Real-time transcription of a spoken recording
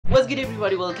good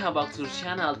everybody, welcome back to the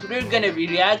channel. Today we're gonna be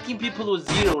reacting people with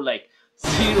zero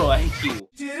IQ.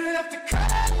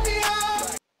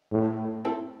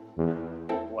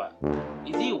 What?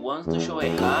 Is he wants to show a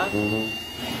hat?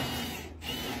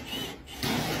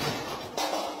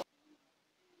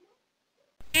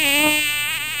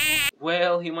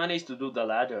 Well, he managed to do the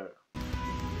latter.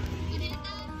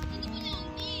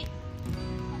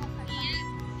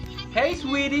 Hey,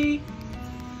 sweetie!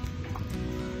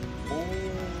 Oh.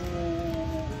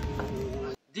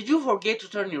 Did you forget to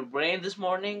turn your brain this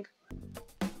morning?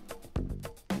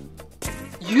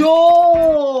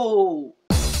 Yo!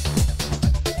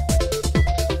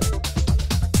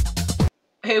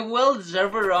 A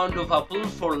well-deserved round of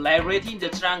applause for liberating the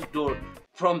trunk door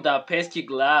from the pesky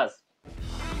glass.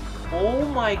 Oh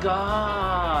my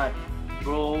god!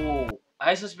 Bro,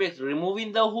 I suspect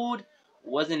removing the hood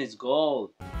wasn't his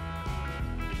goal.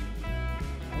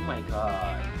 Oh my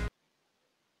god.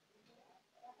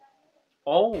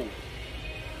 Oh.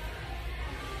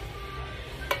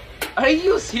 Are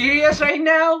you serious right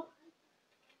now?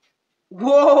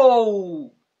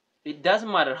 Whoa! It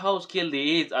doesn't matter how skilled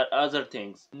he is at other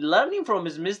things. Learning from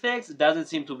his mistakes doesn't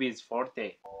seem to be his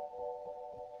forte.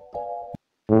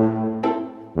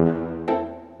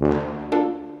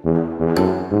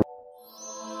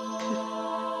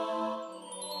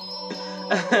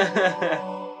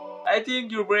 I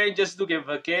think your brain just took a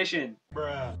vacation.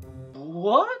 Bruh.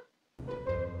 What?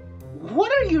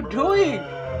 What are you doing?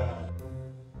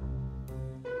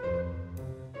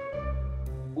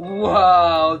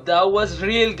 Wow, that was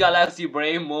real galaxy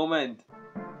brain moment.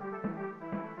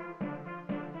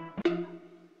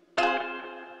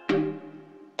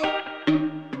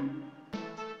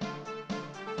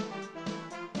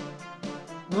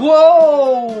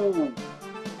 Whoa!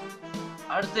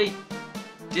 Are they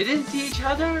didn't see each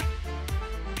other?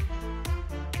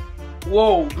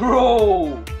 Whoa,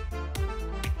 bro!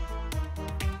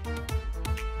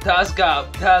 Task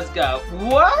up.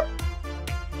 What?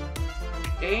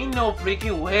 Ain't no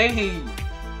freaking way.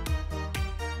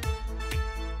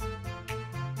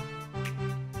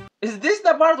 Is this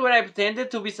the part where I pretended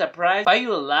to be surprised by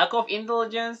your lack of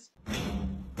intelligence?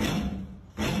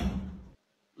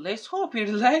 Let's hope he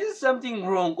realizes something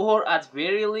wrong or at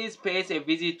very least pays a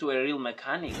visit to a real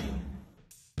mechanic.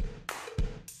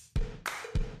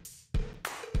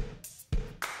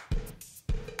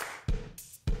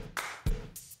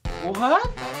 What?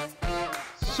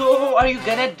 So are you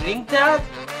gonna drink that?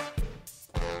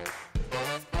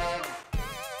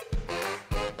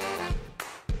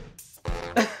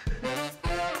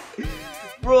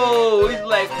 Bro, it's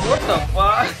like what the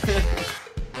fuck?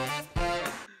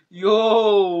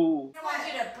 Yo! I want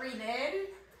you to breathe in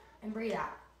and breathe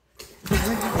out.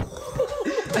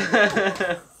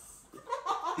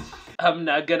 I'm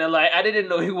not gonna lie, I didn't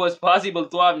know it was possible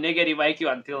to have negative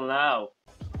IQ until now.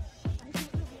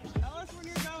 Tell us when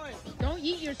you're going. Don't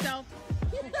eat yourself.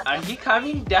 Are he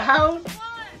coming down?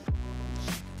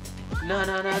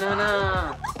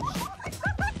 No.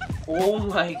 Oh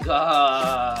my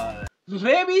god.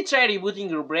 Maybe try rebooting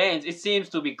your brains, it seems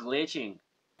to be glitching.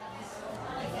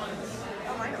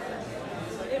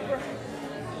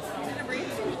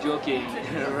 You're joking,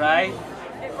 right?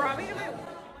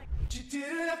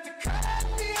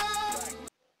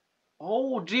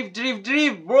 Oh, drift,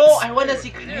 bro! I wanna see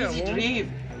crazy drift.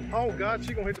 Oh god,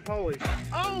 she gonna hit the police.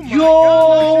 Oh my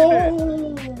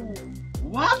Yo!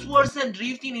 What's worse than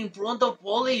drifting in front of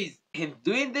police? And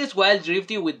doing this while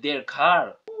drifting with their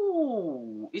car.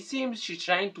 Ooh, it seems she's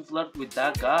trying to flirt with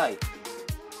that guy.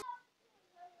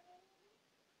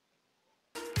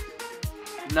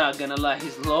 Not gonna lie,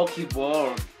 he's low-key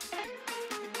bored.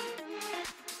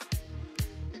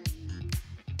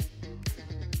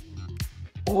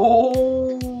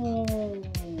 Oh!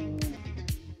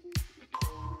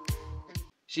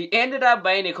 She ended up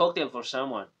buying a cocktail for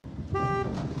someone.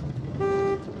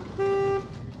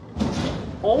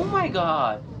 Oh my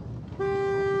god!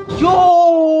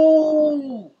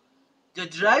 Yo! The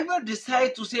driver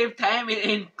decided to save time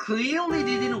and clearly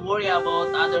didn't worry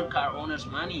about other car owners'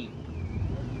 money.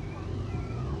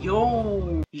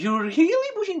 Yo! You're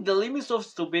really pushing the limits of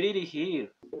stupidity here.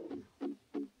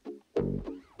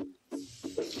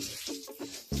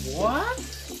 What?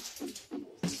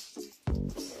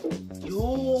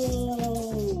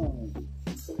 Yo!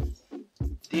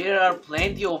 There are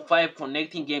plenty of 5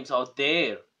 connecting games out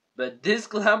there, but this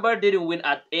climber didn't win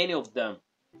at any of them.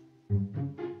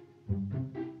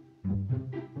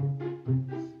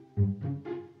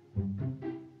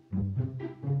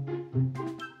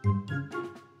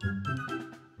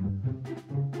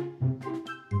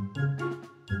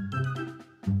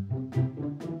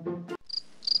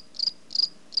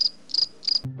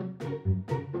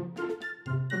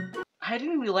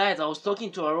 didn't realize I was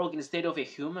talking to a rock instead of a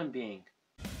human being.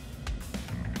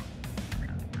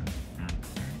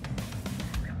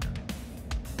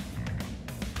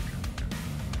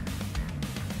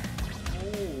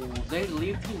 Oh, they're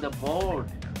lifting the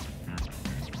board.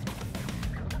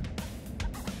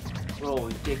 Bro,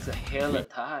 it takes a hell of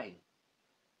time.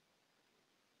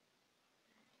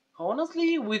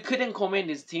 Honestly, we couldn't comment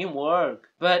this teamwork,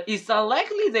 but it's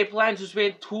unlikely they plan to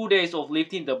spend 2 days of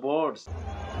lifting the boards.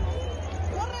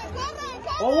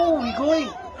 Oh, we're going!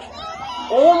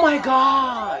 Oh my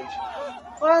gosh!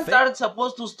 Fans aren't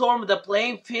supposed to storm the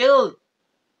playing field,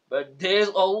 but there's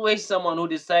always someone who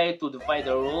decides to defy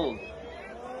the rules.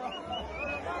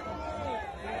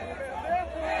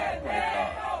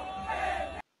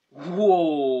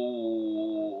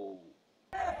 Whoa!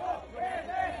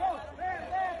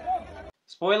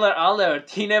 Spoiler alert,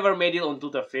 he never made it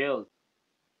onto the field.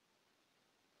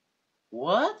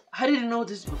 What? I didn't know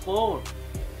this before.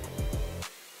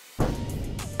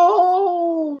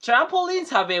 Oh! Trampolines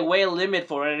have a weight limit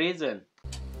for a reason.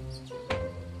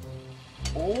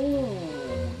 Oh,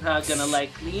 not gonna lie,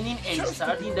 cleaning and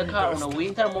starting the car on a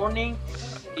winter morning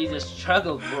is a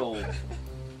struggle, bro.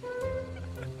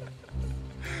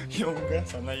 Yoga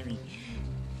sana ini.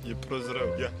 Ya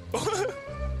prozorał, ja.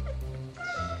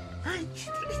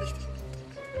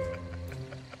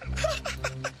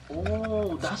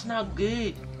 Oh, that's not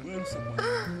good.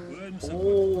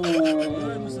 Oh.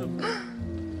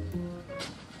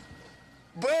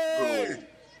 Bro.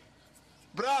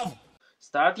 Bravo.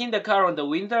 Starting the car on the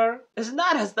winter is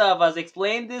not as tough as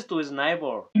explain this to his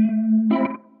neighbor.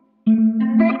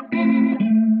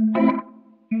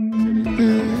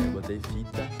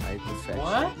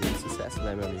 What?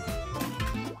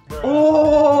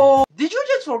 Oh! Did you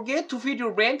just forget to feed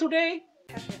your brain today?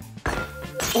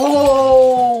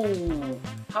 Oh!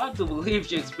 Hard to believe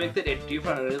she expected a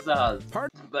different result.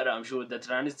 But I'm sure the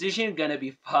transition gonna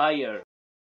be fire.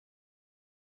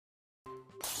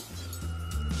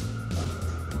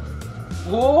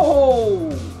 Whoa!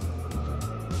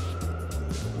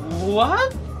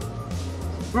 What?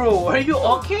 Bro, are you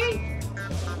okay?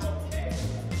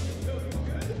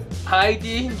 I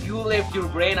think you left your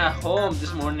brain at home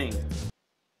this morning.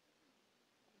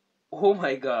 Oh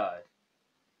my god.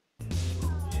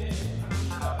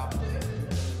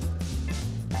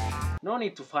 No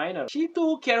need to find her. She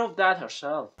took care of that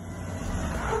herself.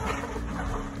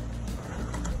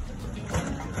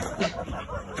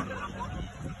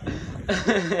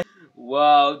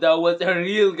 Wow, that was a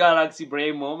real Galaxy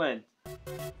Brain moment.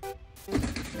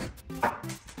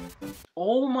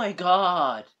 Oh my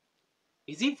god.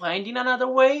 Is he finding another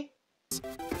way?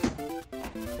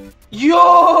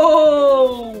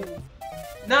 Yo!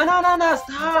 No,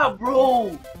 stop,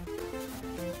 bro!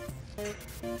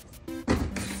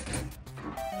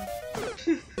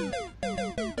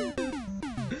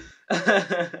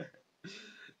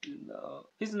 No.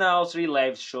 He's now 3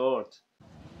 lives short.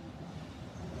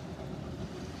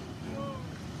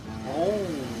 Oh!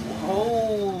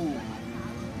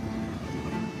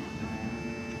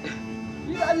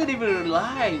 He doesn't even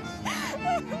realize.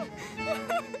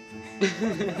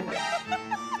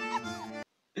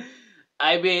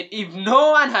 I bet if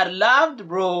no one had laughed,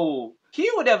 bro, he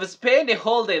would have spent a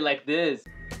whole day like this.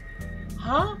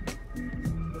 Huh?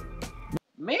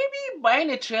 Maybe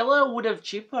buying a trailer would have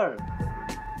cheaper.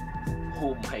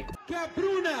 Oh my god.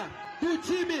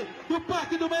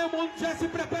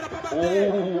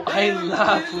 Oh, I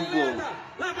love football.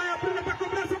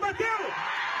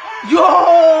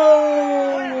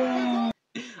 Yo!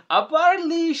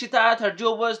 Apparently, she thought her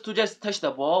job was to just touch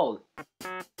the ball.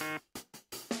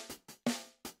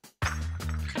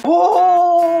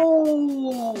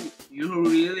 Oh! You're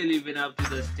really living up to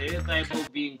the stereotype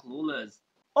of being clueless.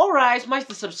 Alright, smash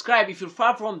the subscribe if you're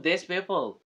far from these people.